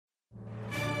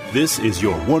This is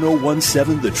your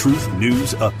 1017 The Truth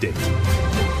News Update.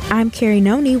 I'm Carrie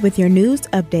Noni with your news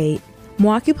update.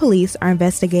 Milwaukee police are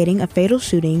investigating a fatal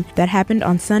shooting that happened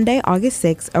on Sunday, August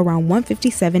 6 around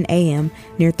 1:57 a.m.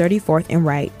 near 34th and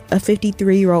Wright. A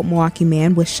 53-year-old Milwaukee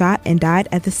man was shot and died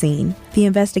at the scene. The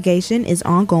investigation is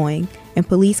ongoing, and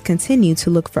police continue to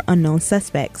look for unknown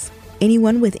suspects.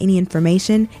 Anyone with any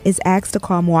information is asked to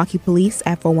call Milwaukee Police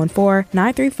at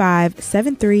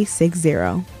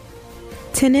 414-935-7360.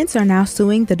 Tenants are now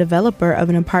suing the developer of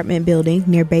an apartment building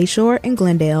near Bayshore and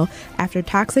Glendale after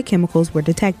toxic chemicals were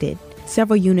detected.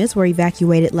 Several units were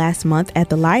evacuated last month at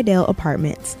the Lydale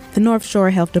Apartments. The North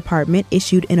Shore Health Department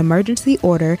issued an emergency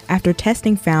order after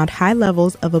testing found high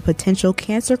levels of a potential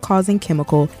cancer-causing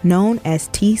chemical known as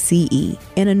TCE.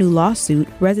 In a new lawsuit,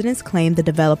 residents claim the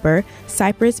developer,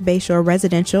 Cypress Bayshore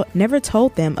Residential, never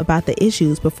told them about the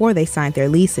issues before they signed their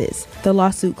leases. The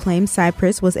lawsuit claims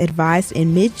Cypress was advised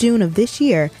in mid-June of this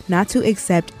year not to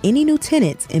accept any new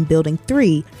tenants in Building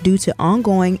 3 due to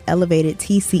ongoing elevated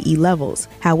TCE levels.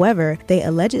 However, they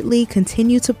allegedly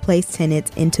continue to place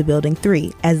tenants into Building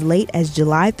 3 as late as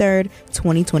July 3,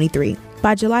 2023.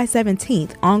 By July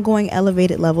 17th, ongoing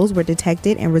elevated levels were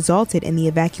detected and resulted in the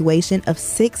evacuation of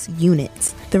 6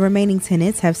 units. The remaining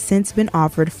tenants have since been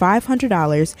offered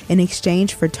 $500 in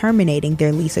exchange for terminating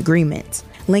their lease agreements.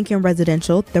 Lincoln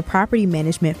Residential, the property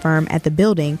management firm at the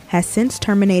building, has since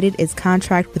terminated its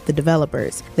contract with the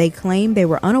developers. They claim they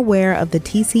were unaware of the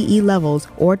TCE levels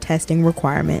or testing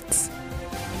requirements.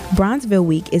 Bronzeville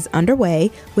Week is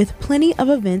underway with plenty of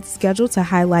events scheduled to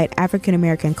highlight African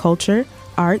American culture,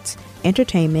 arts,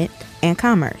 entertainment, and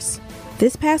commerce.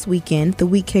 This past weekend, the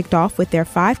week kicked off with their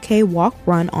 5K walk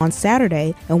run on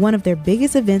Saturday and one of their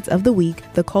biggest events of the week,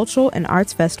 the Cultural and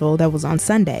Arts Festival that was on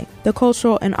Sunday. The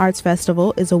Cultural and Arts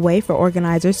Festival is a way for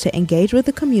organizers to engage with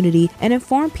the community and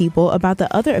inform people about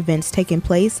the other events taking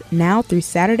place now through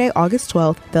Saturday, August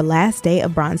 12th, the last day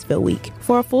of Bronzeville Week.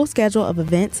 For a full schedule of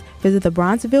events, visit the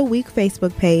Bronzeville Week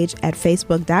Facebook page at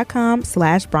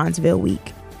facebook.com/Bronzeville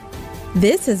Week.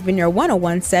 This has been your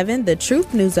 1017 The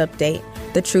Truth News Update.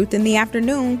 The Truth in the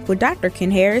Afternoon with Dr.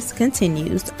 Ken Harris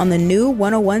continues on the new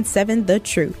 1017 The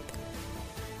Truth.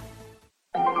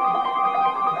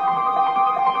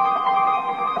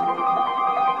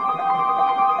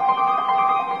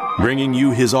 Bringing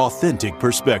you his authentic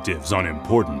perspectives on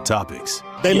important topics.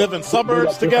 They live in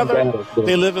suburbs together.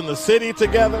 They live in the city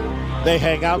together. They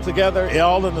hang out together,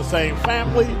 all in the same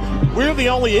family. We're the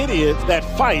only idiots that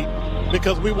fight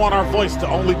because we want our voice to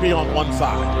only be on one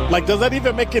side. Like, does that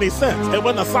even make any sense? And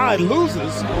when the side loses,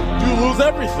 you lose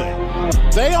everything.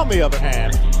 They, on the other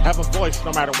hand, have a voice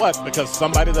no matter what because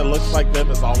somebody that looks like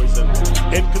them is always in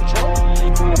control.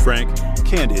 Frank,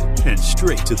 candid, and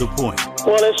straight to the point.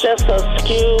 Well, it's just a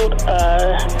skewed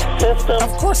system.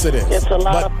 Of course it is. It's a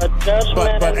lot of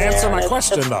adjustment. But answer my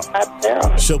question, though.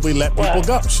 Should we let people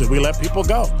go? Should we let people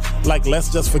go? Like, let's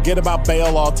just forget about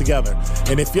bail altogether.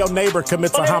 And if your neighbor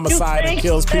commits a homicide and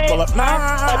kills people,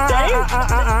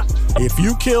 if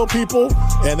you kill people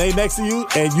and they next to you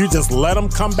and you just let them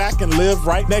come back and live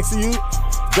right next to you,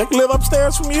 they can live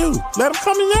upstairs from you. Let them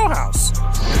come in your house.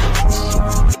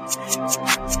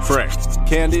 Frank,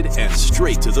 candid, and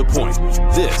straight to the point.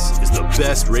 This is the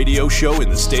best radio show in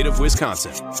the state of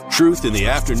Wisconsin. Truth in the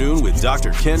Afternoon with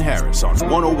Dr. Ken Harris on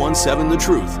 1017 The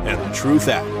Truth and The Truth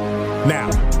app. Now,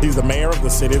 he's the mayor of the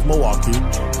city of Milwaukee.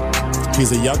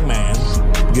 He's a young man.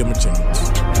 Give him a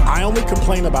chance. I only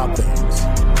complain about things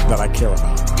that I care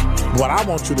about. What I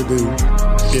want you to do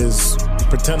is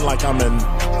pretend like I'm in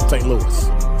St. Louis.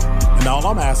 And all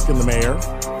I'm asking the mayor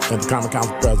and the Common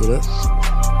Council president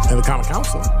and the Common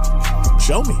Council,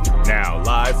 show me. Now,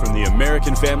 live from the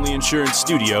American Family Insurance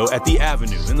Studio at the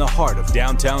Avenue in the heart of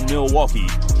downtown Milwaukee,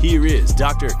 here is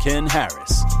Dr. Ken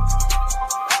Harris.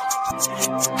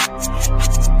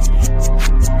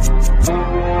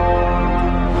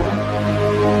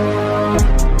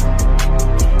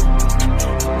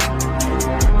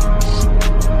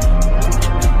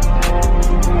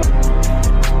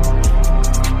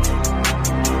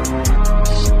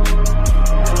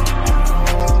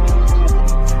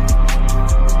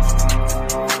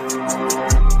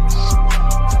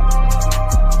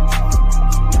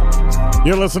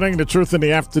 You're listening to Truth in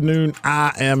the Afternoon.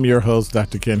 I am your host,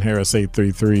 Dr. Ken Harris.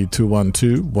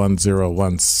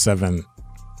 833-212-1017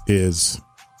 is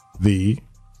the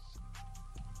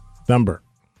number.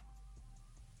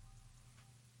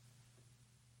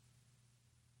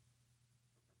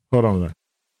 Hold on a minute.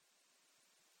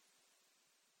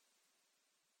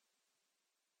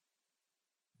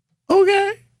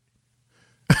 Okay.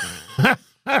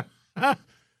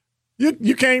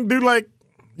 You can't do like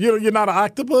You're not an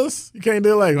octopus. You can't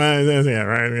do like right.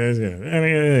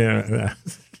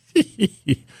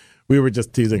 We were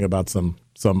just teasing about some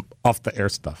off the air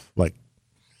stuff. Like,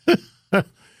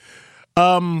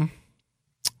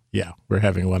 yeah, we're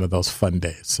having one of those fun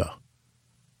days. So,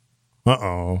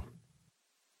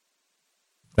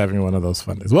 having one of those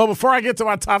fun days. Well, before I get to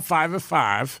my top 5 at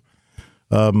 5,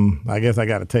 I guess I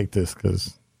got to take this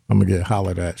because I'm gonna get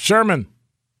hollered at. Sherman,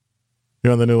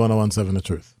 you're on the new 101.7 The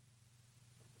Truth.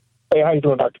 Hey, how you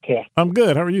doing, Dr. Ken? I'm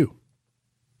good. How are you?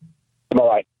 I'm all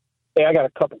right. Hey, I got a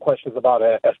couple questions about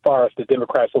as far as the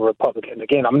Democrats or Republicans.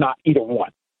 Again, I'm not either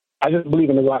one. I just believe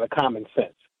in a lot of common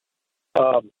sense.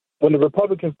 When the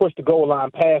Republicans pushed the goal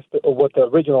line past what the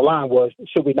original line was,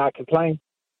 should we not complain?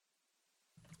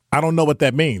 I don't know what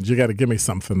that means. You got to give me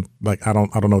something. Like I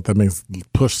don't know what that means.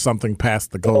 Push something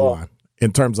past the goal line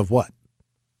in terms of what?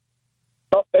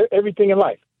 Everything in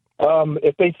life.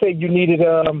 If they say you needed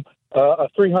a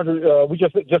 300, we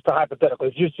just a hypothetical.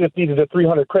 If you just needed a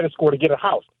 300 credit score to get a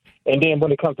house, and then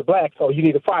when it comes to blacks, you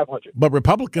need a 500. But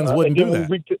Republicans wouldn't do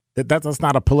that. That's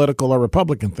not a political or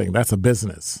Republican thing. That's a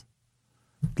business.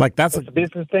 Like that's a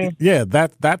business thing. Yeah,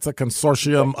 that's a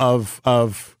consortium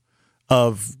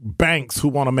of banks who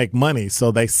want to make money,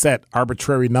 so they set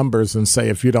arbitrary numbers and say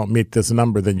if you don't meet this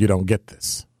number, then you don't get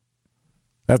this.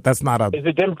 That's not a. Is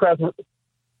it Democrats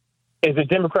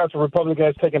or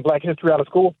Republicans taking Black history out of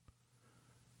school?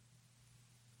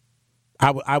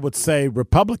 I would say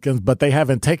Republicans, but they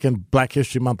haven't taken Black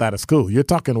History Month out of school. You're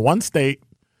talking one state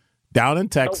down in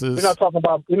Texas. No,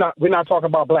 we're not talking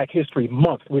about Black History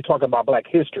Month. We're talking about Black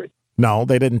history. No,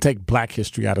 they didn't take Black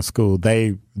history out of school.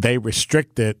 They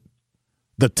restricted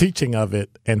the teaching of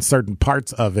it and certain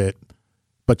parts of it.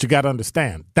 But you got to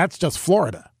understand, that's just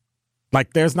Florida.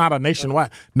 Like there's not a nationwide.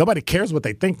 Nobody cares what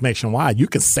they think nationwide. You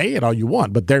can say it all you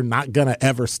want, but they're not going to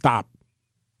ever stop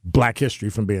Black history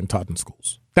from being taught in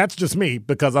schools. That's just me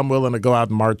because I'm willing to go out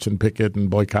and march and picket and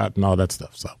boycott and all that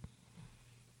stuff. So,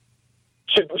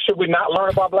 should we not learn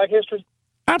about Black history?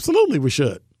 Absolutely, we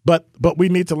should. But we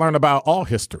need to learn about all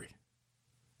history.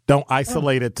 Don't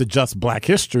isolate it to just Black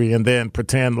history and then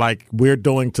pretend like we're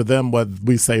doing to them what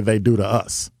we say they do to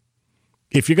us.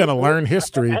 If you're going to learn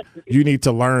history, you need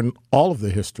to learn all of the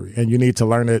history, and you need to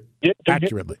learn it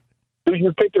accurately. Do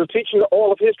you think they're teaching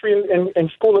all of history in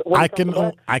school? I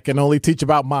can only teach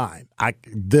about mine.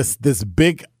 This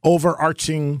big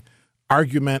overarching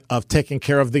argument of taking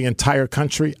care of the entire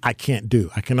country, I can't do.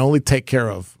 I can only take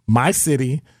care of my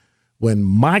city when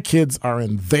my kids are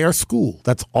in their school.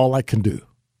 That's all I can do.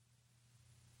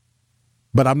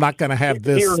 But I'm not going to have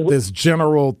this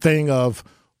general thing of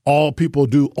all people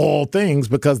do all things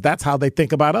because that's how they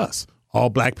think about us. All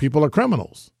Black people are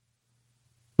criminals.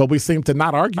 But we seem to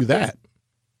not argue that.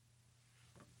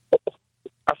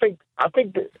 I think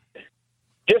that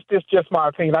just my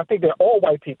opinion. I think that all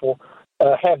white people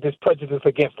have this prejudice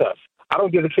against us. I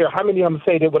don't give a care how many of them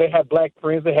say that they have Black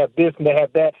friends, they have this and they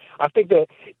have that. I think that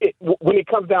when it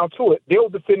comes down to it, they'll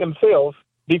defend themselves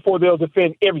before they'll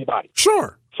defend everybody.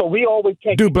 Sure. So we always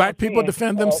take. Do Black people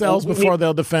defend themselves before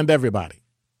they'll defend everybody?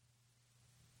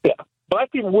 Yeah,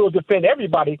 Black people will defend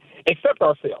everybody except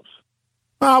ourselves.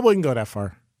 I wouldn't go that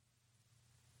far.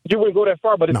 You wouldn't go that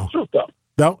far, but it's the truth, though.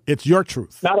 No, it's your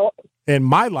truth. Not all. In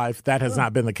my life, that has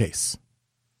not been the case.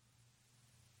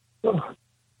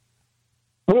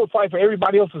 We'll fight for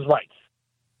everybody else's rights.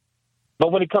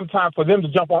 But when it comes time for them to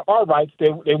jump on our rights,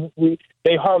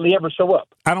 they hardly ever show up.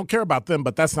 I don't care about them,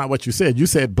 but that's not what you said. You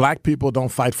said Black people don't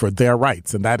fight for their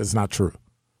rights, and that is not true.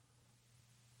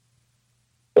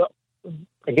 Well,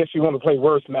 I guess you want to play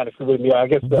words matter with me. I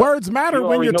guess words matter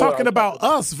when you're talking about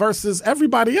us versus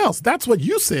everybody else. That's what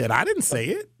you said. I didn't say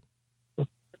it.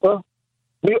 Well,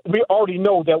 we already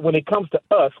know that when it comes to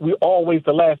us, we're always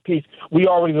the last piece. We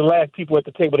already the last people at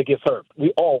the table to get served.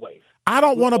 We always. I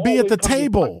don't want to be at the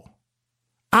table.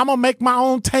 I'm going to make my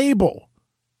own table,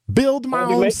 build my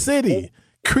own city,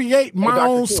 create my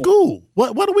own school.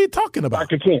 What are we talking about?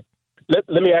 Dr. Ken,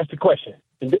 let me ask you a question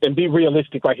and be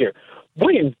realistic right here.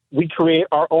 When we create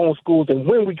our own schools and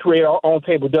when we create our own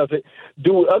table,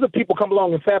 do other people come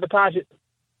along and sabotage it?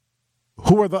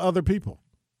 Who are the other people?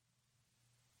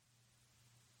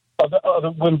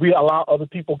 When we allow other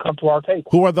people come to our table.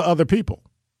 Who are the other people?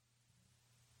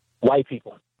 White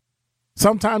people.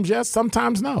 Sometimes yes,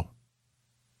 sometimes no.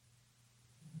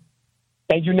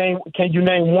 Can you name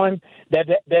one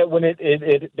that when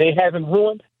they haven't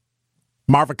ruined?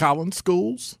 Marva Collins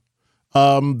schools.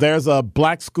 There's a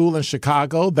Black school in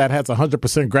Chicago that has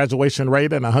 100% graduation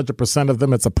rate, and 100% of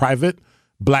them it's a private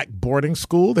Black boarding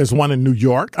school. There's one in New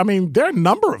York. I mean, there are a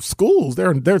number of schools.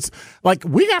 There's like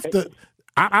we have to.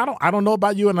 I don't know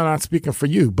about you, and I'm not speaking for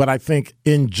you, but I think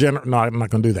in general, no, I'm not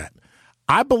going to do that.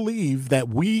 I believe that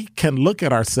we can look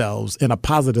at ourselves in a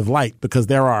positive light because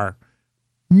there are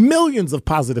millions of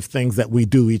positive things that we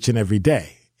do each and every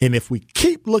day. And if we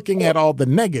keep looking at all the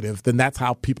negative, then that's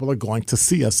how people are going to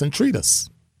see us and treat us.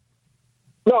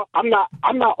 No, I'm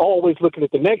not always looking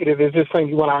at the negative. It's just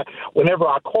saying whenever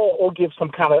I call or give some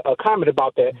kind of a comment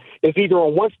about that, it's either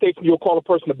on one station you'll call a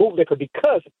person a bootlicker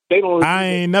because they don't. I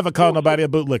ain't never called nobody a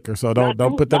bootlicker, so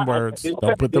don't put them words.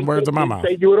 Don't put them words in my mouth.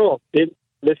 Didn't say you at all.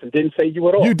 Didn't say you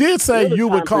at all. You did say you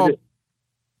would call.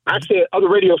 I said other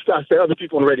radio stations, I said other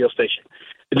people on the radio station.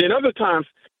 And then other times,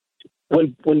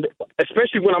 when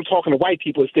especially when I'm talking to white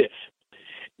people, it's this.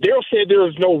 Daryl said there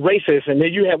is no racism, and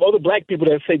then you have other black people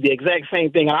that say the exact same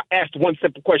thing. And I asked one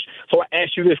simple question, so I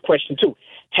asked you this question too.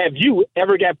 Have you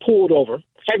ever got pulled over?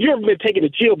 Have you ever been taken to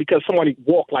jail because somebody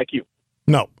walked like you?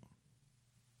 No.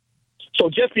 So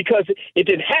just because it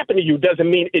didn't happen to you doesn't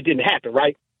mean it didn't happen,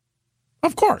 right?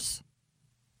 Of course.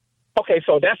 Okay,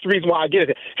 so that's the reason why I get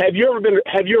it. Have you ever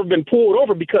been pulled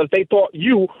over because they thought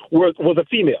you was a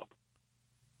female?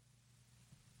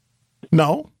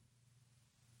 No.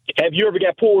 Have you ever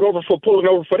got pulled over for pulling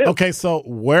over for them? Okay, so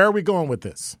where are we going with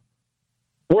this?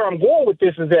 Where I'm going with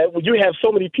this is that when you have so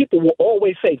many people will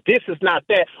always say this is not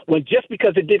that, when just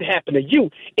because it didn't happen to you,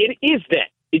 it is that.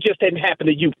 It just didn't happen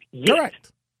to you yet.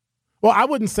 Correct. Well, I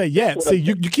wouldn't say yet. See,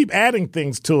 you keep adding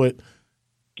things to it.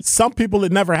 Some people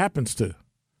it never happens to.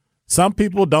 Some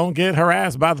people don't get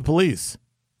harassed by the police,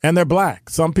 and they're black.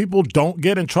 Some people don't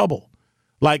get in trouble.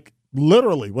 Like,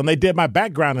 literally, when they did my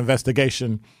background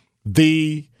investigation,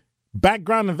 the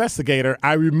background investigator,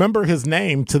 I remember his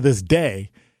name to this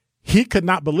day. He could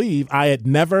not believe I had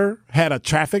never had a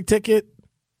traffic ticket.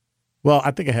 Well,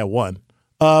 I think I had one.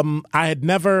 I had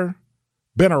never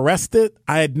been arrested.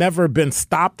 I had never been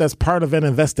stopped as part of an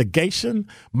investigation.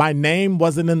 My name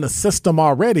wasn't in the system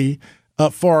already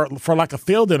for like a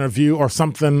field interview or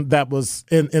something that was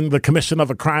in the commission of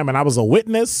a crime, and I was a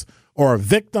witness or a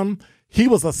victim. He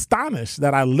was astonished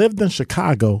that I lived in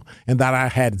Chicago and that I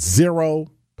had zero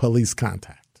police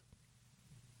contact.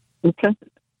 Okay.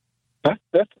 That's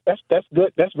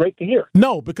good. That's great to hear.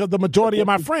 No, because the majority of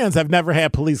my friends have never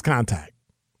had police contact.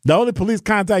 The only police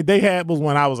contact they had was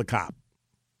when I was a cop.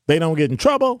 They don't get in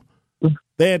trouble.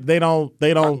 They don't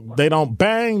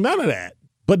bang, none of that.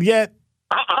 But yet,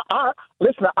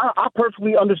 Listen, I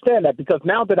perfectly understand that because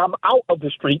now that I'm out of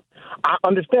the street, I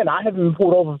understand I haven't been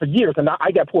pulled over for years, and I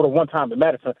got pulled over one time in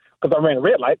Madison because I ran a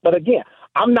red light. But again,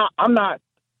 I'm not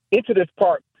into this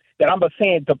part that I'm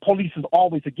saying the police is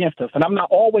always against us, and I'm not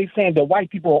always saying that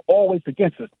white people are always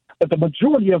against us, but the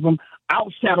majority of them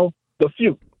outshadow the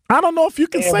few. I don't know if you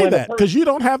can say that because you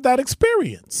don't have that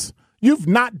experience. You've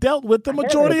not dealt with the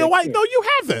majority of white. No, you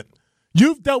haven't.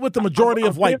 You've dealt with the majority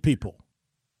of white people.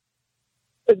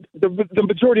 The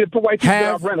majority of the white people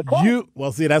that I've ran across.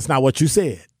 Well, see, that's not what you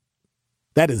said.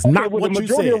 That is not what you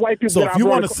said. So if you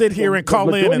want to sit here and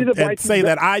call in and say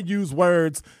that I use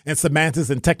words and semantics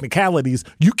and technicalities,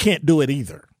 you can't do it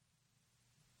either.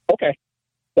 Okay.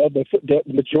 The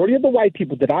majority of the white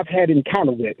people that I've had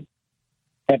encounter with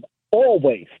have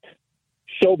always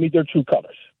showed me their true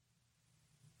colors.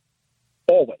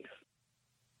 Always.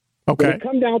 Okay. When it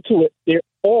comes down to it, they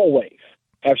always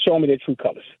have shown me their true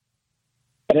colors.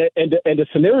 And the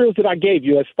scenarios that I gave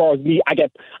you, as far as me,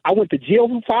 I went to jail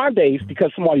for 5 days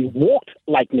because somebody walked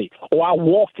like me, or I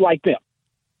walked like them.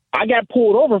 I got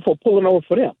pulled over for pulling over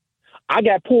for them. I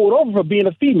got pulled over for being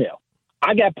a female.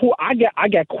 I got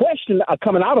questioned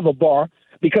coming out of a bar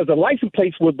because the license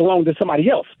plates would belong to somebody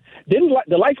else.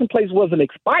 The license plates wasn't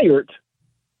expired;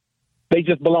 they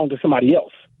just belonged to somebody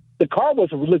else. The car was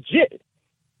legit,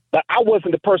 but I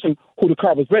wasn't the person who the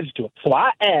car was registered to. So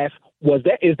I asked,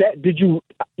 did you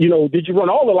run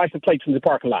all the license plates in the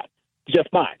parking lot? Just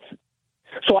mine.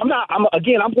 So I'm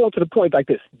going to the point like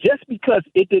this. Just because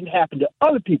it didn't happen to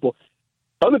other people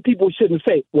shouldn't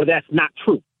say, well, that's not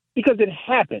true, because it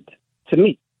happened to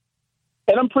me.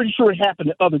 And I'm pretty sure it happened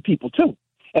to other people too.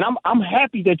 And I'm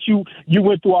happy that you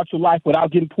went throughout your life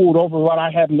without getting pulled over, what I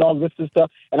have, and all this and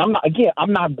stuff. And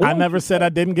I never said I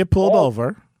didn't get pulled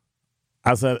over.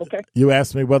 I said, okay. You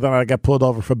asked me whether I got pulled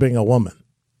over for being a woman.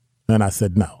 And I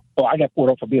said no. Oh, I got pulled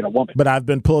over for being a woman. But I've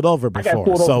been pulled over before. I got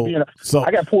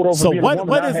pulled over for being a woman.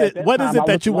 What is it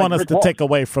that you want us to take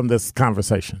away from this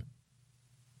conversation?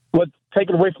 What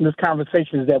taken away from this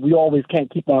conversation is that we always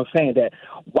can't keep on saying that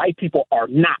white people are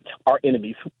not our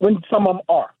enemies when some of them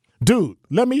are. Dude,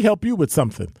 let me help you with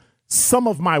something. Some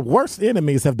of my worst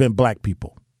enemies have been black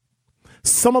people.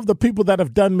 Some of the people that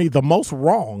have done me the most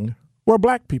wrong were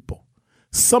black people.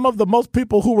 Some of the most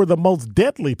people who were the most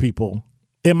deadly people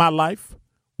in my life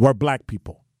were black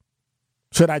people.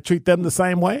 Should I treat them the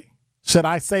same way? Should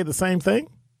I say the same thing?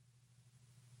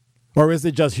 Or is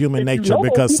it just human nature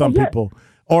because some people,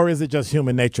 or is it just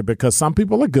human nature because some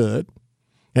people are good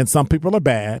and some people are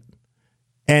bad?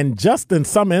 And just in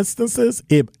some instances,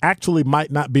 it actually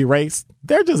might not be race.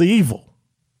 They're just evil.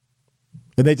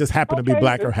 And they just happen to be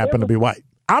black or happen to be white.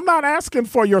 I'm not asking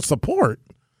for your support.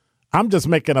 I'm just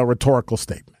making a rhetorical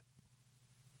statement.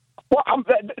 Well,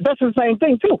 that's the same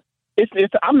thing, too.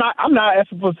 I'm not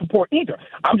asking for support either.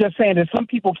 I'm just saying that some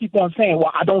people keep on saying,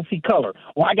 well, I don't see color,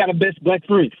 or I got a best black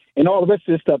friend, and all the rest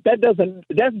of this stuff. That doesn't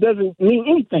mean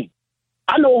anything.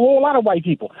 I know a whole lot of white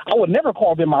people. I would never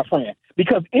call them my friend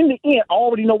because in the end, I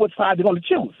already know what side they're going to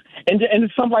choose. And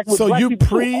it's something like with black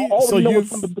people.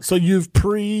 So you've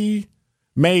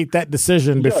pre-made that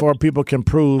decision before people can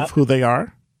prove who they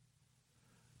are?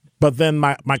 But then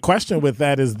my question with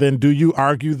that is then do you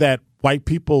argue that white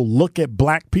people look at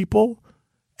black people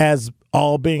as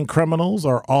all being criminals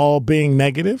or all being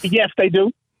negative? Yes, they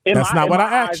do. That's not what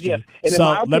I asked you.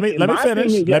 So let me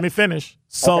finish.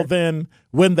 So then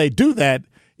when they do that,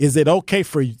 is it okay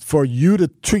for you to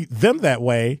treat them that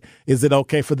way? Is it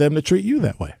okay for them to treat you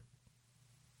that way?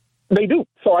 They do.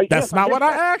 That's not what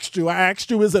I asked you. I asked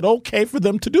you, is it okay for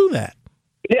them to do that?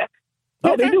 Yeah.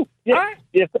 Yeah, okay. they do. Yeah. All right.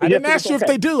 Yes, I didn't ask you if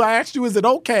they do. I asked you, is it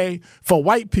okay for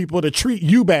white people to treat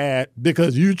you bad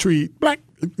because you treat black?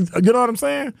 You know what I'm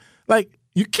saying? Like,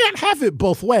 you can't have it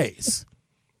both ways.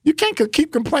 You can't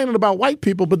keep complaining about white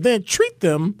people, but then treat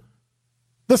them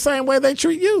the same way they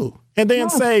treat you and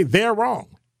then say they're wrong.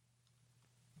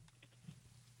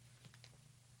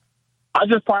 I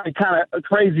just find it kind of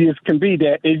crazy as can be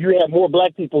that if you have more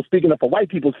black people speaking up for white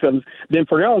people's feelings than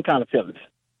for their own kind of feelings.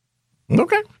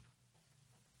 Okay.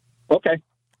 Okay.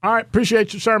 All right.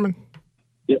 Appreciate you, Sherman.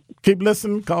 Yep. Keep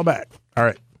listening. Call back. All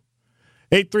right.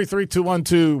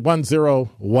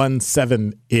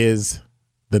 833-212-1017 is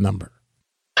the number.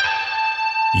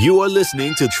 You are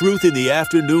listening to Truth in the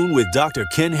Afternoon with Dr.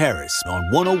 Ken Harris on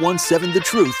 1017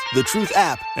 The Truth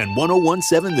app, and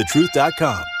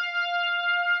 1017thetruth.com.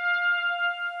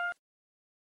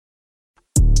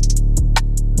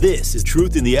 This is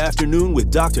Truth in the Afternoon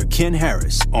with Dr. Ken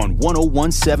Harris on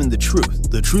 1017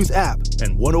 The Truth app,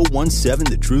 and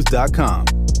 1017thetruth.com.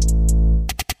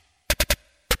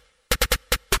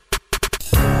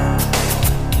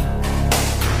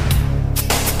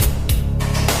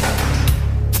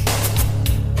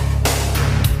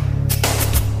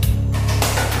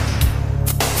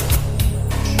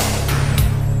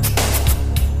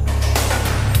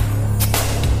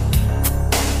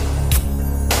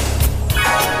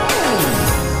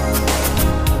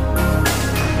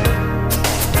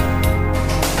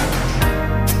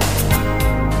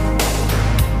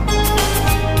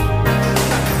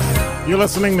 You're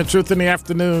listening to Truth in the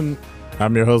Afternoon.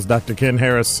 I'm your host, Dr. Ken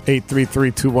Harris.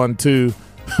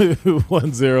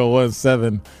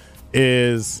 833-212-1017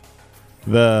 is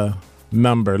the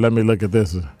number. Let me look at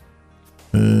this.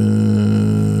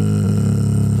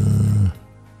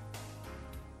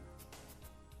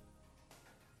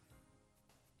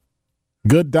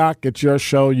 Good Doc, it's your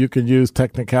show. You can use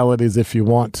technicalities if you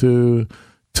want to.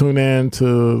 Tune in to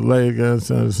Lagos.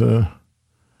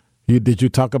 Did you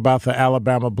talk about the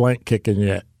Alabama blank kicking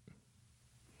yet?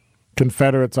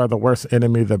 Confederates are the worst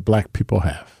enemy that black people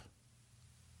have.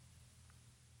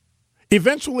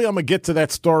 Eventually, I'm going to get to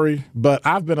that story, but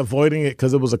I've been avoiding it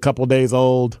because it was a couple days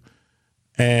old,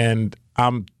 and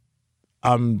I'm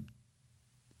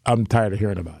tired of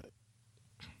hearing about it.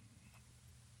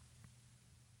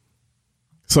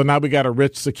 So now we got a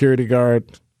rich security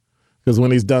guard because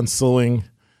when he's done suing,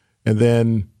 and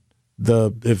then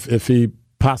if he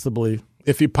possibly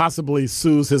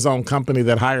sues his own company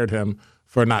that hired him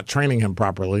for not training him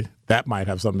properly, that might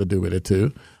have something to do with it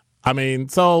too. I mean,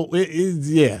 so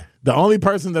the only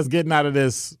person that's getting out of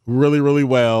this really, really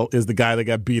well is the guy that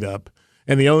got beat up,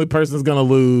 and the only person that's going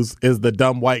to lose is the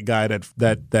dumb white guy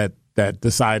that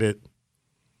decided,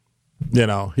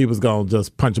 he was going to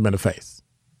just punch him in the face.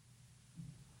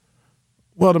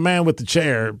 Well, the man with the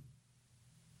chair,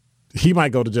 he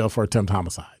might go to jail for attempted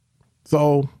homicide.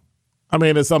 So, I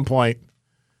mean, at some point,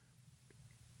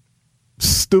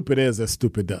 stupid is as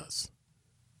stupid does.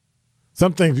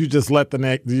 Some things you just let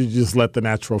the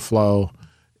natural flow.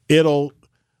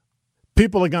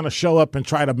 People are going to show up and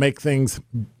try to make things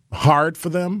hard for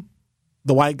them,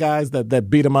 the white guys that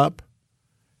beat them up.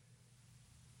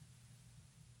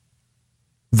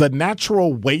 The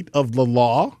natural weight of the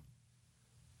law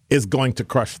is going to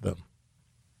crush them.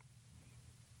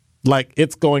 Like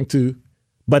it's going to,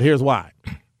 but here's why.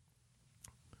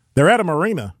 They're at a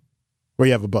marina where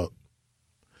you have a boat.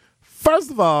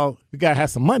 First of all, you got to have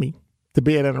some money to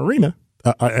be at a marina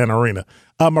to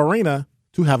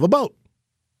have a boat.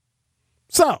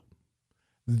 So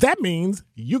that means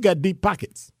you got deep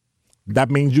pockets. That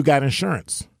means you got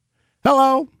insurance.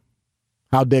 Hello.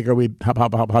 How deep are we?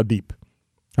 How deep?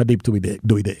 How deep do we dig?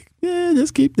 Yeah,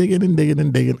 just keep digging and digging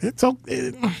and digging. It's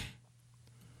okay.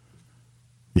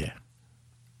 Yeah.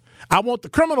 I want the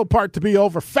criminal part to be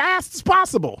over fast as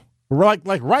possible.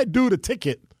 Like write dude a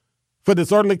ticket for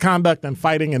disorderly conduct and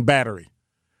fighting and battery.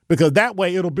 Because that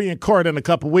way it'll be in court in a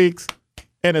couple weeks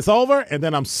and it's over, and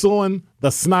then I'm suing the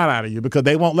snot out of you because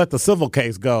they won't let the civil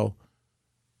case go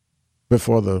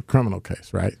before the criminal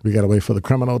case, right? We got to wait for the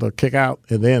criminal to kick out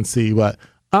and then see what.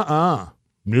 No.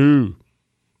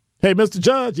 Hey, Mr.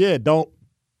 Judge,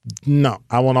 no,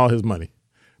 I want all his money.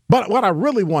 But what I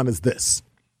really want is this.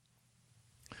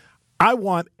 I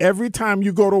want every time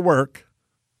you go to work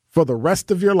for the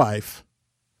rest of your life,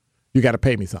 you got to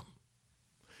pay me something.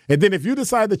 And then if you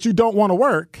decide that you don't want to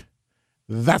work,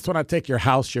 that's when I take your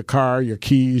house, your car, your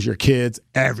keys, your kids,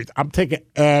 everything. I'm taking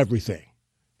everything.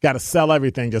 Got to sell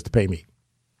everything just to pay me.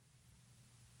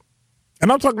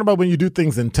 And I'm talking about when you do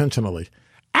things intentionally.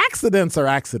 Accidents are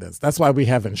accidents. That's why we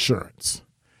have insurance.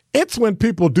 It's when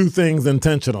people do things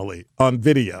intentionally on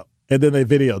video, and then they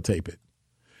videotape it.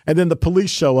 And then the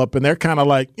police show up, and they're kind of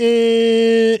like, and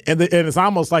it's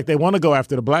almost like they want to go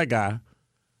after the black guy.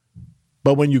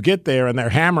 But when you get there and they're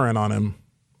hammering on him,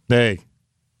 hey,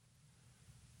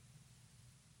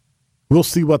 we'll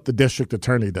see what the district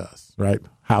attorney does, right?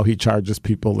 How he charges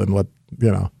people and what,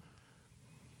 The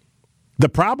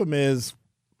problem is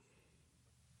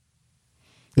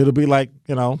it'll be like,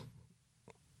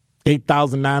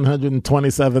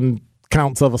 8,927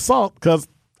 counts of assault because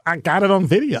I got it on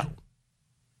video.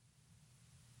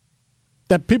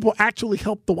 That people actually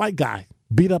helped the white guy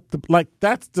beat up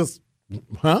that's just,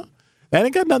 That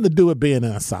ain't got nothing to do with being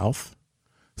in the South.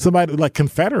 Somebody like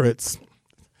Confederates.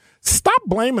 Stop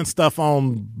blaming stuff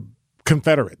on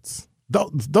Confederates.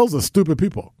 Those are stupid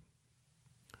people.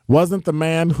 Wasn't the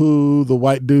man who the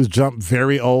white dudes jumped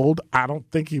very old? I don't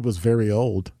think he was very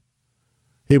old.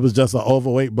 He was just an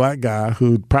overweight black guy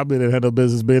who probably didn't have no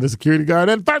business being a security guard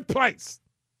in the first place.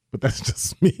 But that's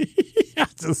just me.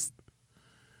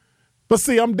 But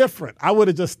see, I'm different. I would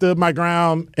have just stood my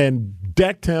ground and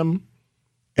decked him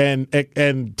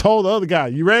and told the other guy,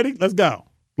 you ready? Let's go.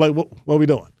 Like, what are we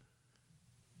doing?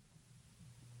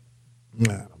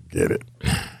 I don't get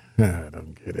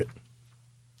it.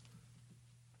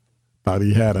 Thought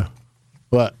he had a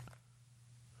what?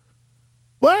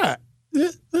 What?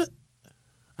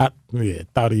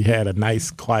 Thought he had a nice,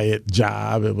 quiet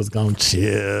job and was gonna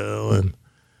chill and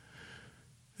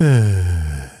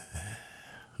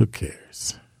who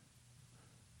cares?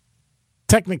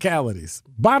 Technicalities.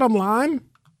 Bottom line,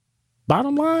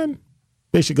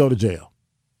 they should go to jail.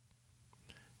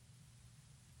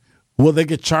 Will they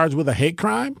get charged with a hate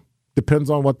crime?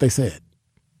 Depends on what they said.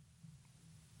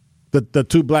 The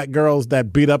two black girls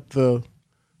that beat up the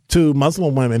two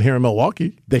Muslim women here in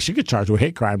Milwaukee, they should get charged with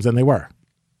hate crimes, and they were.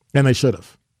 And they should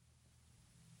have.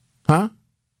 Huh?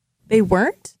 They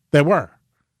weren't? They were.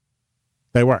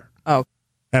 Oh.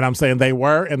 And I'm saying they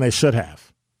were, and they should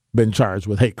have been charged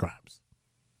with hate crimes.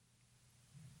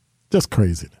 Just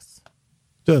craziness.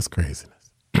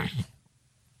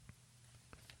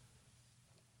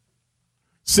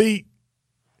 See,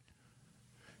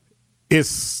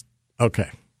 it's okay.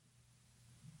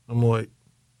 I'm like,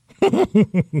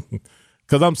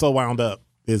 because I'm so wound up.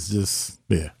 It's just,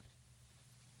 yeah.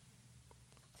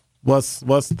 What's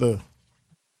the?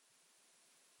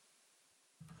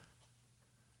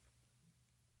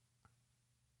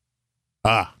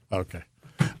 Okay.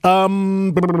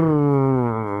 I'm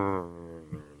gonna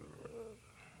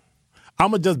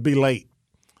just be late.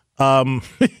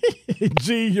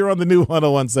 G, you're on the new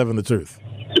 101.7 The Truth.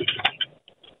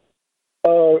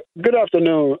 Good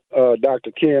afternoon,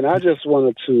 Dr. Ken. I just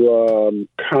wanted to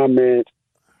comment.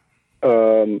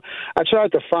 I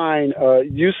tried to find.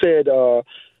 You said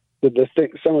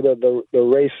some of the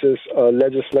racist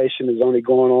legislation is only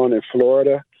going on in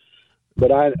Florida,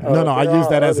 but I use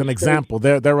that as an example.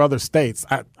 There are other states.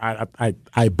 I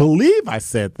believe I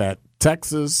said that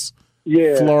Texas.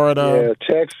 Florida,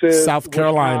 Texas, South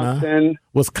Carolina,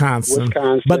 Wisconsin.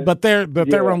 But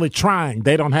they're only trying.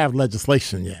 They don't have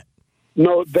legislation yet.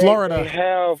 No,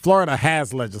 Florida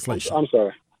has legislation. I'm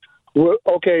sorry. Well,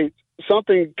 okay,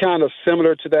 something kind of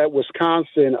similar to that.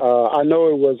 Wisconsin. I know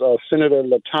it was Senator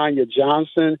LaTanya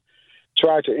Johnson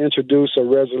tried to introduce a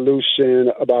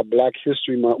resolution about Black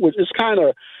History Month, which is kind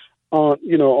of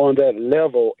on that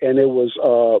level, and it was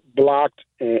blocked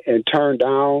and turned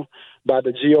down by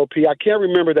the GOP. I can't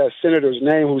remember that senator's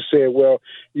name who said, well,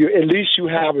 at least you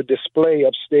have a display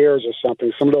upstairs or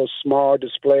something, some of those small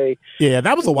display. Yeah,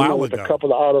 that was a while with ago. A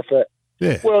couple of artifacts.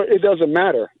 Yeah. Well, it doesn't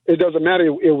matter. It doesn't matter.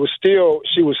 It was still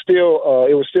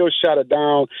shot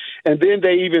down. And then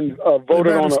they even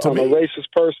voted on a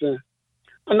racist person.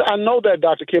 I know that,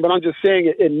 Dr. Kim, but I'm just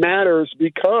saying it matters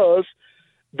because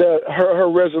her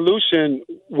resolution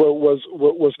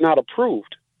was not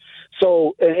approved.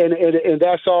 So, and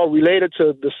that's all related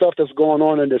to the stuff that's going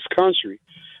on in this country.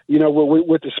 You know,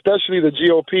 with especially the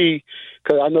GOP,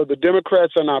 because I know the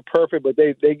Democrats are not perfect, but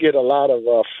they get a lot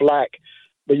of flack.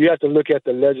 But you have to look at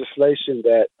the legislation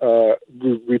that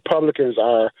Republicans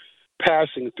are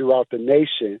passing throughout the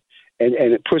nation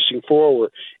and pushing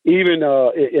forward. Even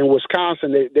in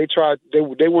Wisconsin,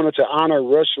 they wanted to honor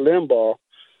Rush Limbaugh,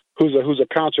 who's a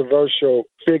controversial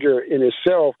figure in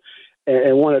itself,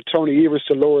 and wanted Tony Evers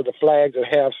to lower the flags and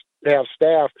have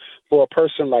staff for a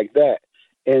person like that.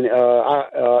 And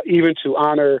even to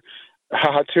honor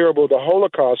how terrible the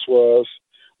Holocaust was,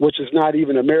 which is not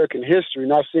even American history,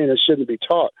 not saying it shouldn't be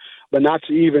taught, but not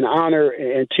to even honor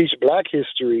and teach Black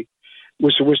history,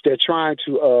 which they're trying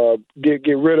to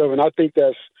get rid of. And I think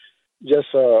that's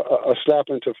just a slap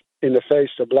in the face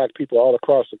to Black people all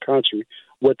across the country,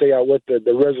 what the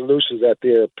resolutions that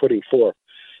they're putting forth.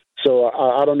 So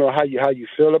I don't know how you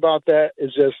feel about that.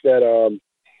 It's just that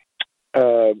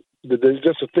there's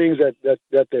just the things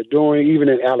that they're doing, even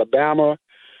in Alabama.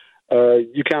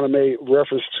 You kind of made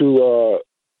reference to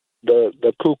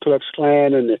the Ku Klux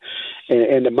Klan and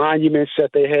the monuments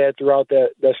that they had throughout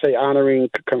that say honoring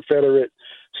Confederate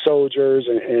soldiers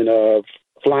and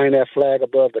flying that flag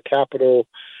above the Capitol.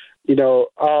 You know,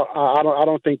 I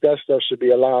don't think that stuff should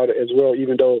be allowed as well,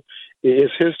 even though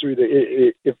it's history.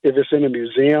 If it's in a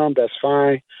museum, that's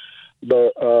fine.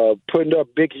 But putting up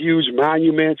big, huge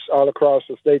monuments all across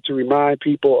the state to remind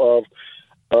people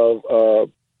of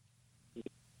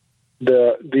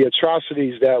the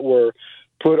atrocities that were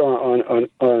put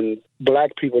on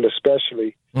Black people,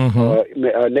 especially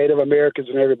Native Americans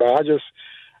and everybody.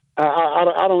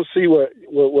 I don't see what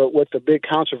the big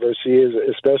controversy is,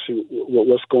 especially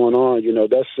what's going on. You know,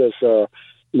 that's just how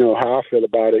I feel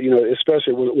about it. You know,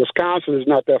 especially Wisconsin is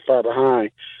not that far behind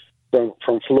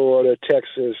from Florida,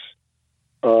 Texas.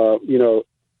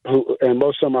 And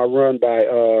most of them are run by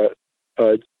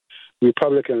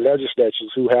Republican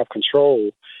legislatures who have control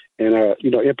and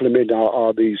implementing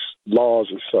all these laws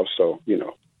and stuff. So,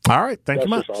 All right. Thank you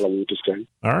much. That's all I want to say.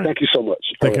 All right. Thank you so much.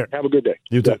 Take care. Have a good day.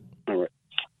 You too. All right.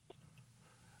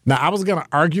 Now, I was going to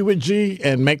argue with G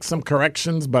and make some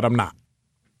corrections, but I'm not.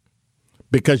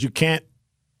 Because you can't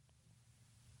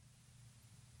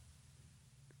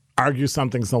argue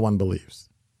something someone believes.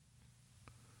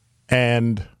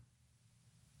 And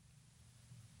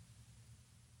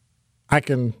I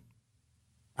can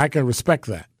respect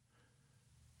that.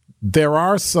 There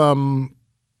are some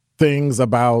things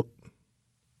about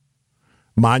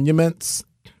monuments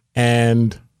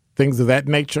and things of that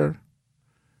nature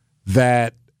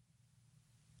that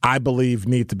I believe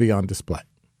need to be on display.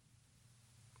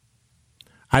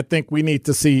 I think we need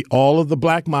to see all of the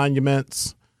Black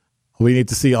monuments. We need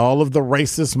to see all of the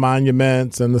racist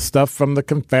monuments and the stuff from the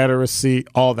Confederacy,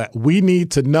 all that. We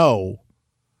need to know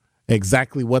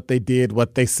exactly what they did,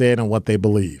 what they said, and what they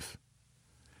believe.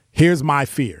 Here's my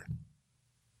fear.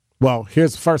 Well,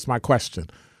 here's first my question.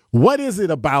 What is it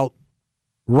about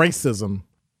racism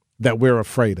that we're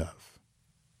afraid of?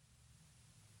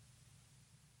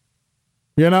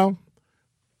 You know?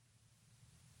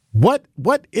 What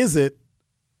is it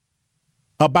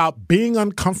about being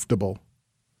uncomfortable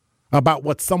about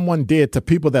what someone did to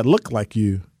people that look like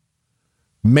you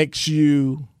makes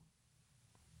you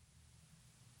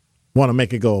want to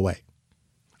make it go away?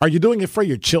 Are you doing it for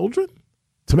your children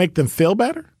to make them feel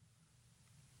better?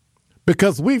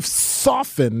 Because we've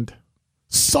softened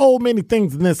so many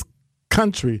things in this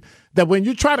country that when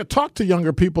you try to talk to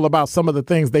younger people about some of the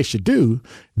things they should do,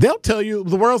 they'll tell you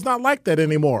the world's not like that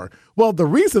anymore. Well, the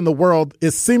reason the world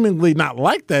is seemingly not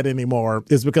like that anymore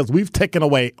is because we've taken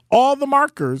away all the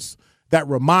markers that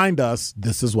remind us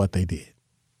this is what they did.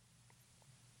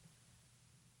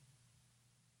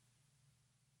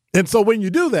 And so when you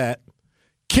do that,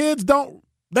 kids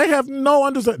they have no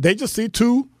understanding. They just see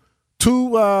two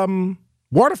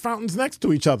water fountains next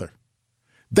to each other.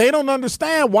 They don't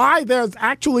understand why there's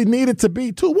actually needed to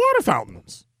be two water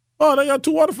fountains. Oh, they got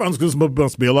two water fountains because there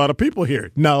must be a lot of people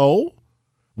here. No,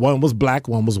 one was black,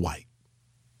 one was white.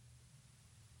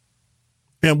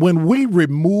 And when we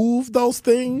remove those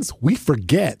things, we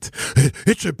forget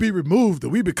it should be removed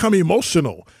and we become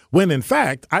emotional. When in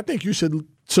fact, I think you should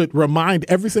remind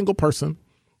every single person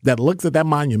that looks at that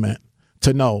monument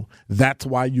to know that's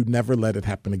why you never let it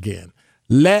happen again.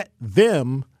 Let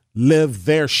them live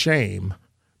their shame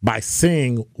by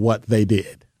seeing what they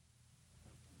did.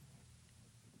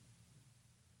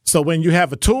 So when you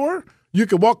have a tour, you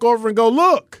can walk over and go,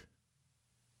 look,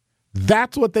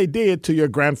 that's what they did to your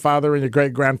grandfather and your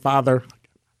great-grandfather,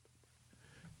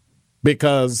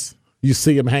 because you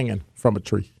see him hanging from a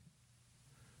tree.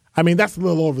 I mean, that's a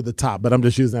little over the top, but I'm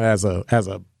just using it as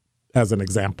an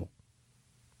example.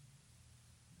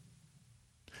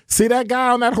 See that guy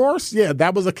on that horse? Yeah,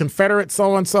 that was a Confederate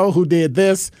so-and-so who did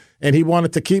this, and he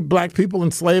wanted to keep black people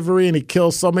in slavery, and he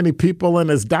killed so many people, and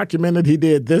it's documented he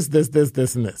did this,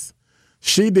 and this.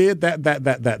 She did that,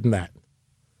 and that.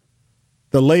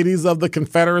 The ladies of the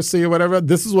Confederacy or whatever,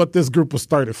 this is what this group was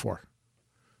started for.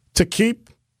 To keep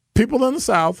people in the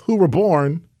South who were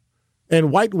born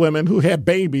and white women who had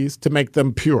babies to make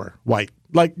them pure white.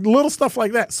 Like little stuff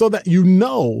like that, so that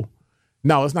no,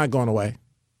 it's not going away.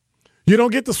 You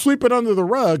don't get to sweep it under the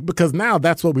rug, because now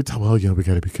that's what we tell. Well, we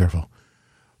got to be careful.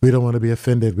 We don't want to be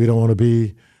offended. We got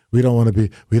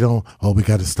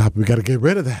to stop. We got to get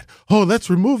rid of that. Oh, let's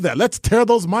remove that. Let's tear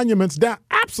those monuments down.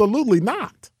 Absolutely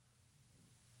not.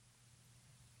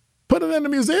 Put it in the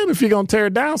museum if you're going to tear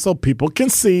it down so people can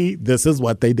see this is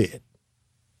what they did.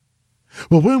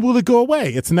 Well, when will it go away?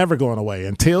 It's never going away.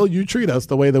 Until you treat us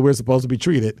the way that we're supposed to be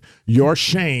treated, your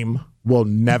shame will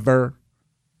never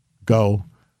go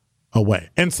away.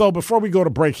 And so before we go to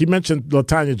break, he mentioned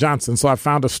LaTanya Johnson. So I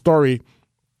found a story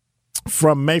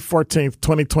from May 14th,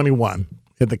 2021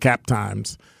 in the Cap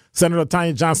Times. Senator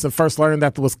LaTanya Johnson first learned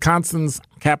that the Wisconsin's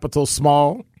Capitol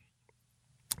Small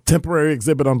temporary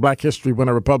exhibit on Black history when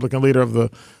a Republican leader of the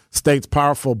state's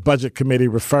powerful budget committee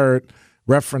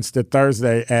referenced it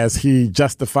Thursday as he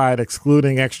justified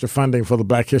excluding extra funding for the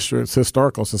Black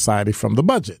Historical Society from the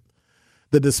budget.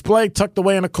 The display, tucked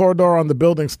away in a corridor on the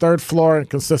building's third floor, and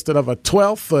consisted of a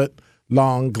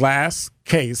 12-foot-long glass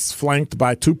case flanked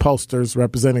by two posters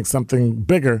representing something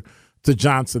bigger to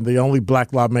Johnson, the only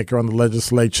black lawmaker on the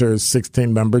legislature's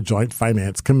 16-member Joint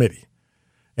Finance Committee.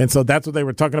 And so that's what they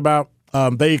were talking about.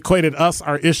 They equated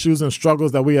our issues and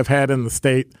struggles that we have had in the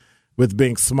state with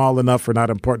being small enough or not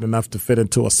important enough to fit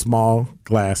into a small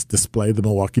glass display, the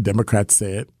Milwaukee Democrat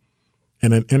said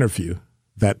in an interview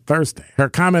that Thursday. Her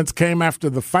comments came after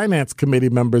the Finance Committee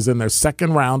members in their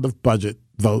second round of budget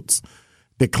votes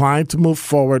declined to move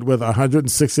forward with a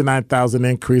 $169,000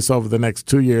 increase over the next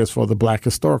 2 years for the Black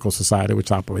Historical Society,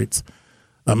 which operates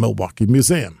a Milwaukee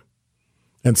museum.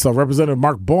 And so Representative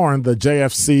Mark Bourne, the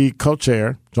JFC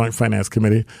co-chair, Joint Finance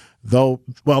Committee, let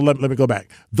me go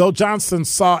back. Though Johnson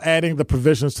saw adding the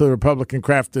provisions to the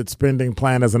Republican-crafted spending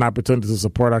plan as an opportunity to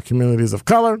support our communities of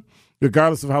color,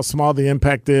 regardless of how small the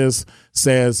impact is,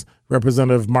 says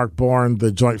Representative Mark Bourne,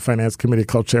 the Joint Finance Committee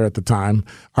co-chair at the time,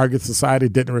 argued society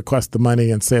didn't request the money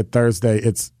and said Thursday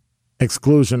its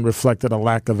exclusion reflected a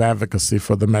lack of advocacy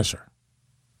for the measure.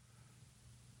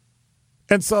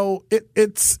 And so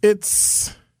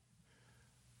it's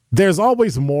there's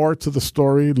always more to the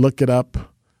story. Look it up.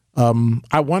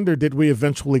 I wonder, did we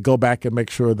eventually go back and make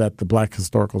sure that the Black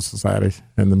Historical Society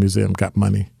and the museum got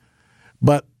money?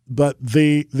 But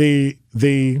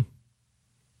the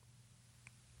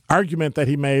argument that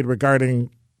he made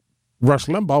regarding Rush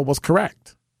Limbaugh was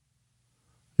correct.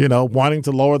 Wanting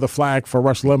to lower the flag for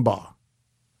Rush Limbaugh.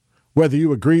 Whether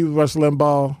you agree with Rush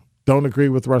Limbaugh, don't agree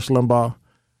with Rush Limbaugh,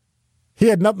 he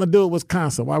had nothing to do with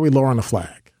Wisconsin. Why are we lowering the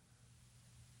flag?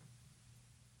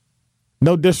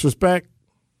 No disrespect.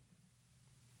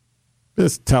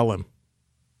 Just tell him.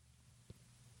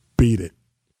 Beat it.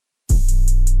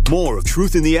 More of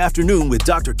Truth in the Afternoon with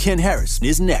Dr. Ken Harris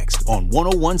is next on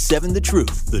 1017 The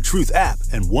Truth, The Truth app,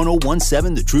 and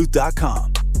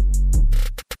 1017thetruth.com.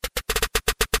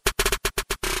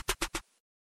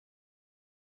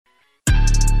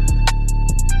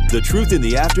 The Truth in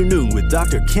the Afternoon with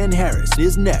Dr. Ken Harris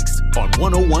is next on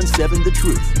 1017 The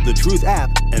Truth, The Truth app,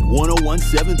 and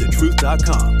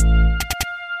 1017thetruth.com.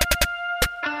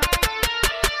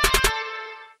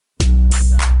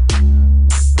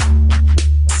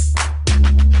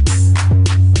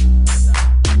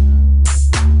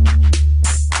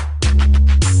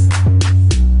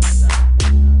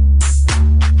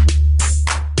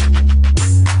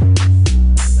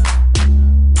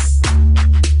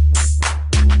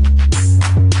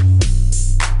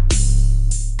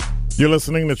 You're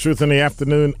listening to Truth in the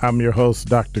Afternoon. I'm your host,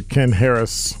 Dr. Ken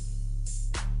Harris.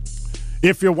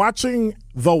 If you're watching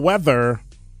the weather,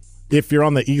 if you're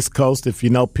on the East Coast, if you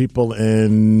know people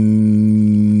in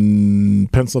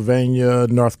Pennsylvania,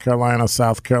 North Carolina,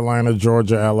 South Carolina,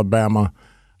 Georgia, Alabama,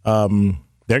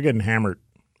 they're getting hammered.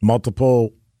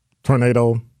 Multiple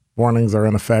tornado warnings are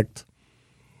in effect.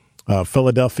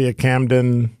 Philadelphia,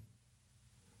 Camden,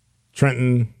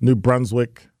 Trenton, New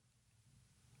Brunswick,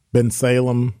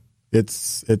 Bensalem.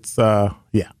 It's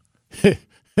yeah.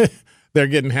 They're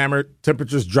getting hammered.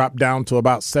 Temperatures drop down to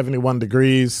about 71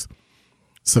 degrees.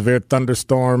 Severe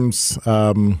thunderstorms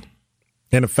in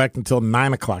effect until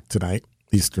 9 o'clock tonight,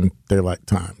 Eastern Daylight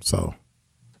Time. So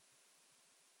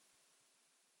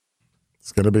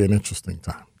it's going to be an interesting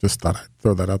time. Just thought I'd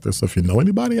throw that out there. So if you know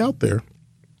anybody out there,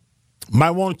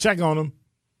 might want to check on them,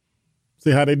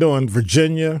 see how they're doing.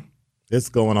 Virginia, it's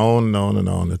going on and on and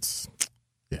on. It's,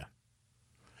 yeah.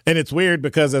 And it's weird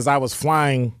because as I was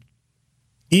flying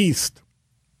east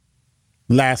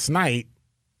last night,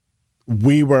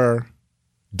 we were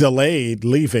delayed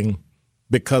leaving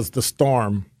because the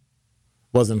storm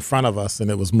was in front of us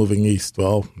and it was moving east.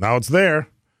 Well, now it's there.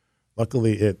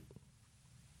 Luckily, it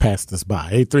passed us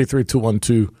by.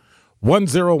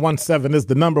 833-212-1017 is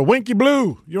the number. Winky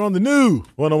Blue, you're on the new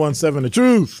 1017 The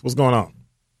Truth. What's going on?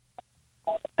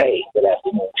 Hey, good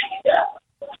afternoon to you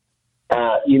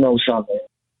guys. You know something?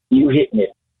 You hitting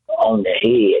it on the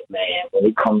head, man, when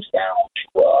it comes down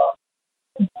to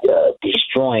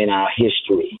destroying our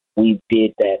history. We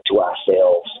did that to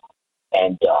ourselves.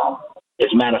 And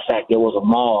as a matter of fact, there was a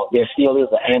mall. There still is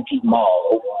an antique mall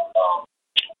over on,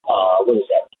 what is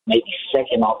that? Maybe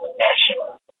second off of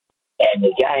National. And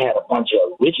the guy had a bunch of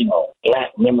original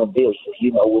black memorabilia,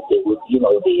 with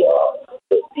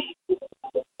the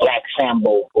Black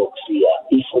Sambo books, the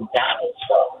Eastwood Diamond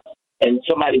stuff. And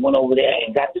somebody went over there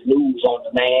and got the news on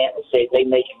the man and said they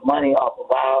making money off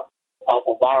of our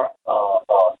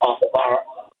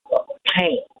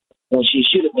pain when she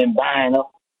should have been buying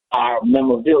up our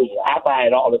memorabilia. I buy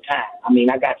it all the time. I mean,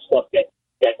 I got stuff that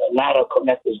a lot of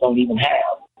collectors don't even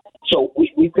have. So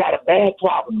we've got a bad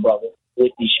problem, brother,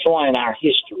 with destroying our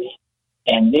history.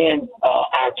 And then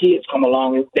our kids come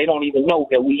along and they don't even know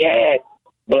that we had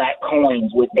black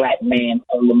coins with black men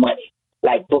on the money,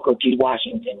 like Booker T.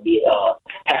 Washington. The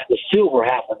silver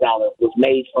 $50 was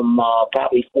made from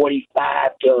probably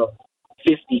 45 to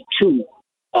 52.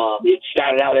 It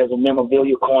started out as a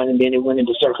memorabilia coin and then it went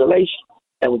into circulation.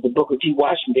 That was the Booker T.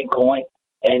 Washington coin.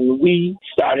 And we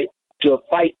started to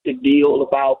fight the deal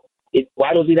about it.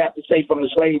 Why does it have to say from the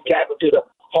slave capital to the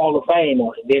Hall of Fame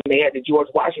on it? Then they had the George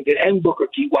Washington and Booker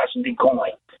T. Washington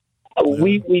coin.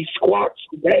 We squashed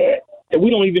that, and we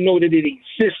don't even know that it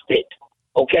existed,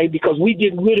 okay? Because we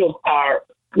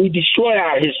destroy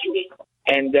our history.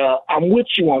 And I'm with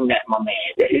you on that, my man.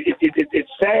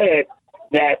 It's sad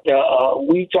that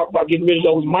we talk about getting rid of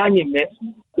those monuments.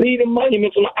 Leave the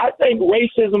monuments alone. I think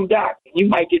racism, Doc, you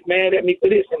might get mad at me for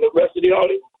this and the rest of the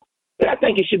audience, but I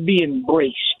think it should be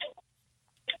embraced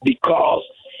because...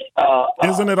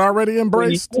 Isn't it already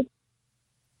embraced?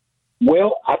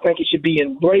 Well, I think it should be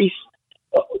embraced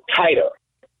tighter,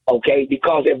 okay?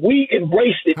 Because if we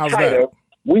embraced it tighter,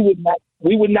 we would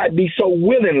not be so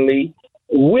willing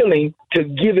to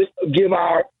give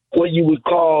our what you would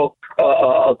call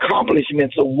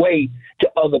accomplishments away to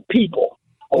other people.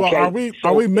 Okay? Well,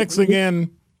 are we mixing in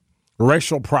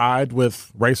racial pride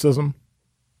with racism?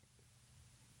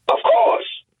 Of course.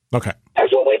 Okay.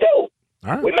 That's what we do. All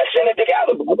right. We're mixing it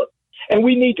together, brother. And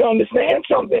we need to understand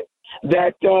something,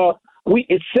 that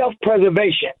it's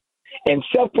self-preservation. And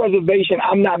self-preservation,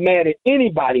 I'm not mad at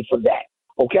anybody for that,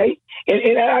 okay?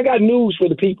 And I got news for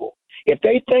the people. If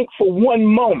they think for one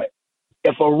moment,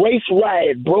 if a race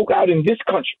riot broke out in this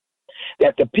country,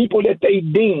 that the people that they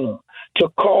deem to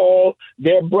call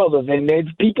their brothers and their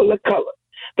people of color,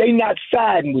 they not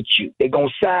siding with you. They're going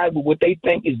to side with what they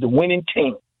think is the winning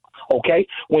team. Okay,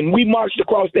 when we marched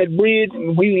across that bridge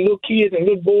and we little kids and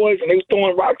little boys and they was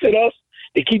throwing rocks at us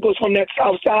to keep us from that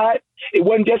south side, it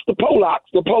wasn't just the Polacks,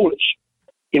 the Polish.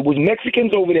 It was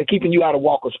Mexicans over there keeping you out of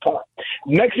Walker's Point.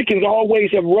 Mexicans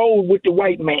always have rolled with the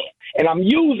white man. And I'm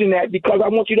using that because I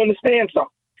want you to understand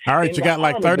something. All right, you got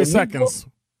like 30 seconds.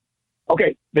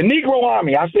 Okay, the Negro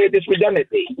Army, I said this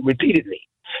repeatedly.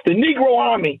 The Negro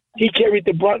Army, he carried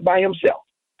the brunt by himself.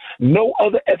 No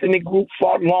other ethnic group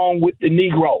fought along with the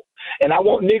Negro. And I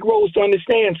want Negroes to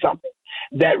understand something,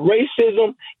 that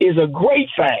racism is a great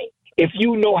thing if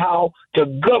you know how to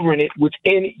govern it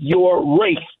within your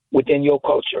race, within your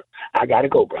culture. I got to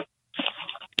go, bro.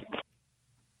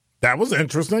 That was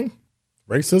interesting.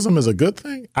 Racism is a good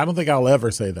thing? I don't think I'll ever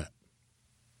say that.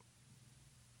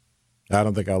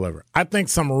 I think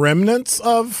some remnants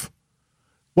of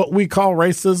what we call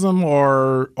racism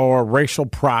or racial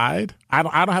pride. I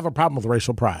don't have a problem with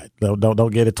racial pride.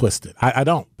 Don't get it twisted. I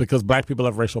don't, because black people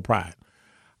have racial pride.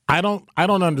 I don't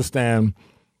understand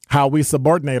how we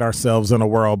subordinate ourselves in a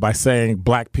world by saying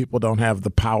black people don't have the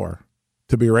power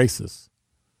to be racist.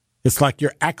 It's like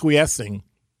you're acquiescing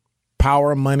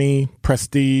power, money,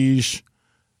 prestige,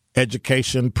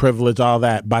 education, privilege, all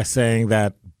that by saying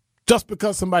that just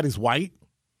because somebody's white,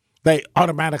 they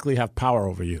automatically have power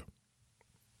over you.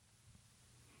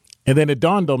 And then it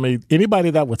dawned on me, anybody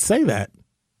that would say that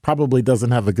probably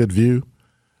doesn't have a good view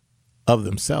of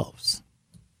themselves.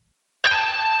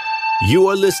 You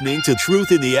are listening to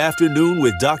Truth in the Afternoon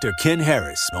with Dr. Ken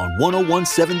Harris on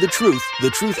 1017 The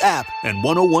Truth app, and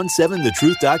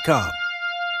 1017thetruth.com.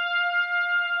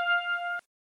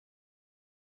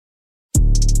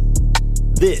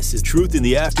 This is Truth in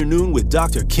the Afternoon with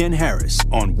Dr. Ken Harris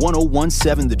on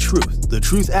 1017 The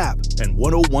Truth app, and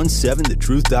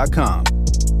 1017thetruth.com.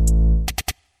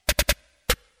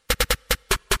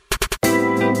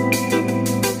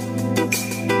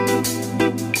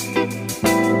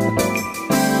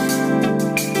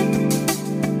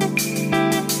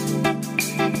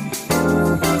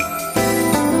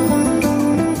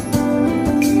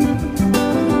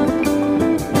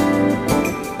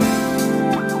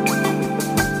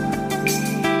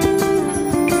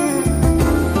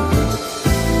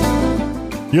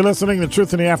 You're listening to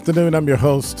Truth in the Afternoon. I'm your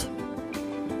host,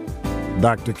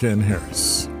 Dr. Ken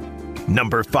Harris.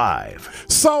 Number 5.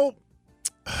 So,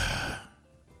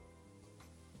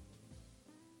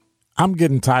 I'm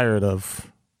getting tired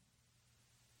of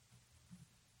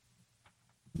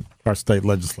our state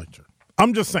legislature.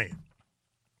 I'm just saying.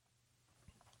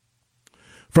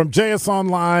 From JS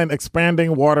Online,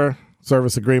 expanding water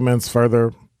service agreements,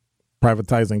 further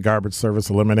privatizing garbage service,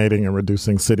 eliminating and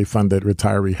reducing city-funded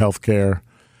retiree health care.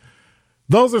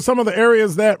 Those are some of the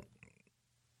areas that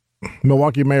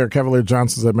Milwaukee Mayor Cavalier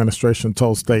Johnson's administration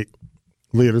told state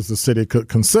leaders the city could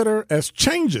consider as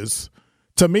changes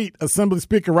to meet Assembly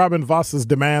Speaker Robin Voss's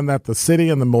demand that the city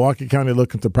and the Milwaukee County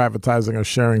look into privatizing or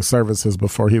sharing services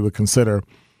before he would consider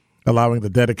allowing the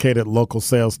dedicated local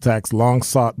sales tax long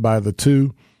sought by the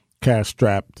two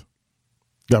cash-strapped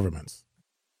governments.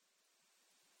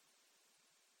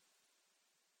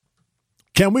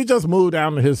 Can we just move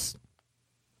down to his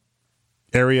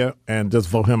area and just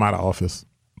vote him out of office?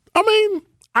 I mean,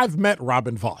 I've met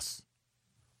Robin Voss.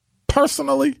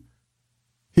 Personally,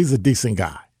 he's a decent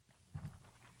guy.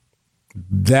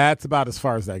 That's about as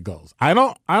far as that goes. I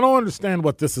don't understand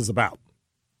what this is about.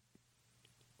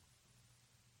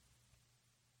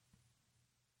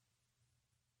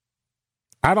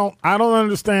 I don't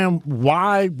understand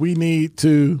why we need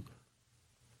to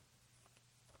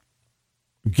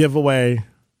give away,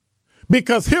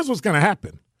 because here's what's going to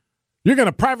happen. You're going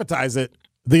to privatize it.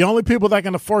 The only people that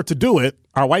can afford to do it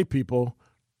are white people,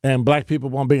 and black people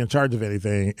won't be in charge of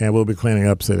anything, and we'll be cleaning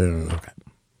up city. Okay.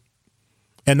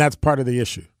 And that's part of the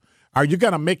issue. Are you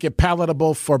going to make it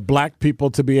palatable for black people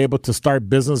to be able to start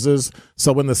businesses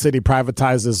so when the city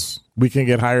privatizes, we can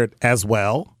get hired as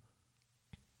well?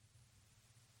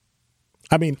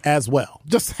 I mean, as well.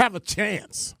 Just have a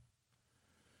chance.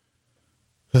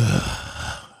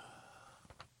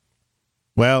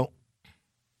 Well,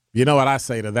 you know what I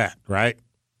say to that, right?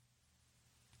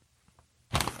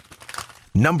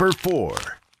 Number 4.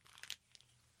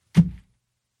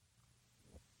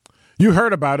 You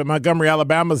heard about it. Montgomery,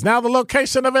 Alabama is now the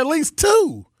location of at least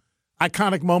 2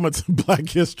 iconic moments in black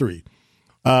history.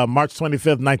 March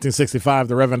 25th, 1965,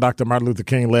 the Reverend Dr. Martin Luther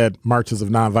King led marches of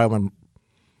nonviolent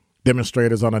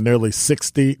demonstrators on a nearly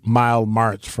 60-mile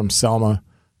march from Selma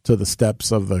to the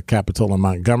steps of the Capitol in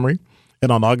Montgomery.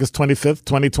 And on August 25th,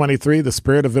 2023, the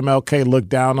spirit of MLK looked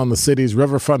down on the city's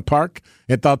riverfront park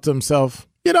and thought to himself,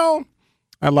 you know,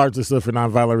 I largely stood for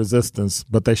nonviolent resistance,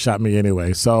 but they shot me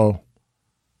anyway, so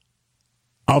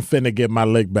I'm finna get my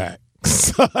lig back.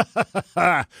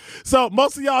 So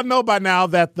most of y'all know by now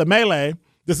that the melee,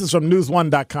 this is from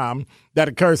news1.com, that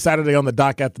occurred Saturday on the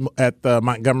dock at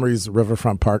Montgomery's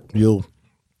riverfront park.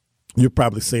 You've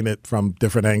probably seen it from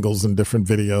different angles and different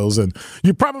videos, and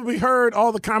you probably heard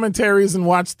all the commentaries and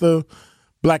watched the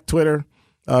Black Twitter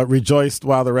rejoiced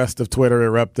while the rest of Twitter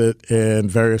erupted in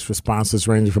various responses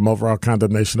ranging from overall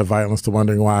condemnation of violence to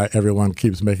wondering why everyone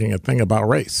keeps making a thing about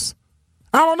race.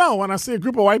 I don't know. When I see a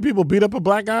group of white people beat up a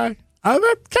black guy, that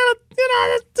kind of,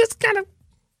 it's kind of,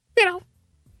 I'm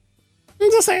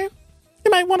just saying,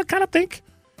 you might want to kind of think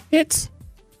it's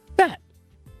that.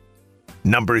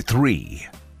 Number 3.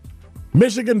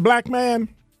 Michigan black man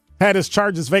had his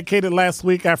charges vacated last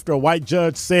week after a white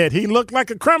judge said he looked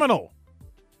like a criminal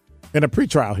in a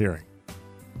pretrial hearing.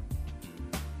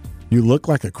 You look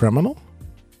like a criminal?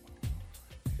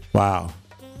 Wow.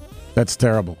 That's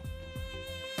terrible.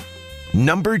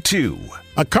 Number 2.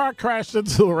 A car crashed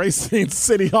into a Racine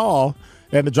City Hall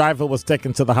and the driver was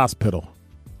taken to the hospital.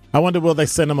 I wonder, will they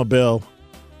send him a bill?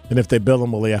 And if they bill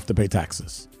him, will he have to pay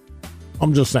taxes?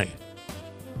 I'm just saying.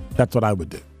 That's what I would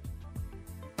do.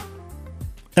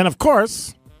 And of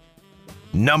course,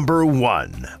 Number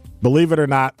 1. believe it or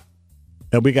not,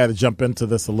 and we got to jump into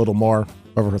this a little more,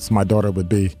 or else my daughter would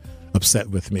be upset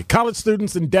with me. College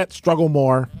students in debt struggle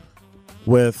more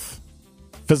with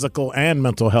physical and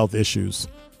mental health issues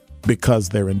because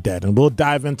they're in debt. And we'll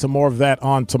dive into more of that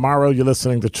on tomorrow. You're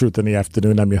listening to Truth in the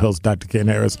Afternoon. I'm your host, Dr. Ken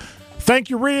Harris. Thank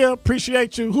you, Rhea.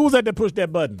 Appreciate you. Who was that pushed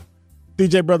that button?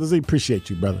 DJ Brother Z, appreciate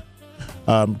you, brother.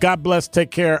 God bless.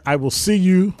 Take care. I will see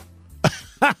you.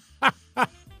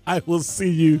 I will see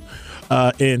you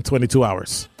in 22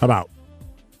 hours. I'm out.